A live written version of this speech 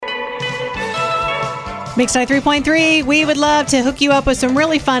Mix 93.3, we would love to hook you up with some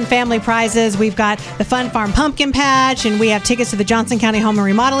really fun family prizes. We've got the Fun Farm Pumpkin Patch, and we have tickets to the Johnson County Home and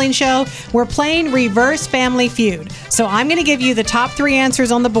Remodeling Show. We're playing Reverse Family Feud. So I'm going to give you the top 3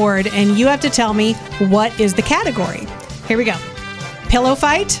 answers on the board, and you have to tell me what is the category. Here we go. Pillow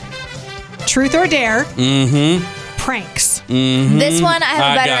fight, truth or dare, pranks. This one I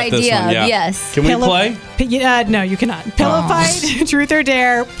have a better idea of. Yes. Can we play? No, you cannot. Pillow fight, truth or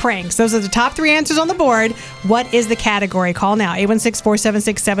dare, pranks. Those are the top 3 answers on the board. What is the category? Call now,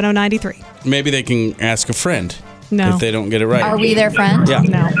 816-476-7093. Maybe they can ask a friend. No. If they don't get it right. Are we their friend? Yeah.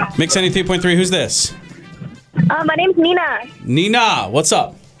 No. Mix 93.3, who's this? My name's Nina. Nina, what's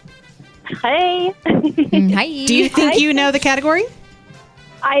up? Hey. Hi. Do you think you know the category?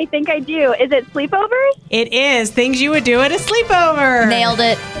 I think I do. Is it sleepovers? It is. Things you would do at a sleepover. Nailed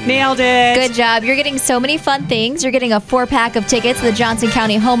it. Nailed it. Good job. You're getting so many fun things. You're getting a 4-pack of tickets to the Johnson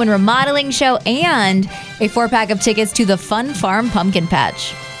County Home and Remodeling Show and a 4-pack of tickets to the Fun Farm Pumpkin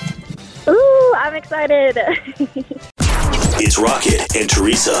Patch. Ooh, I'm excited. It's Rocket and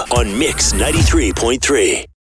Teresa on Mix 93.3.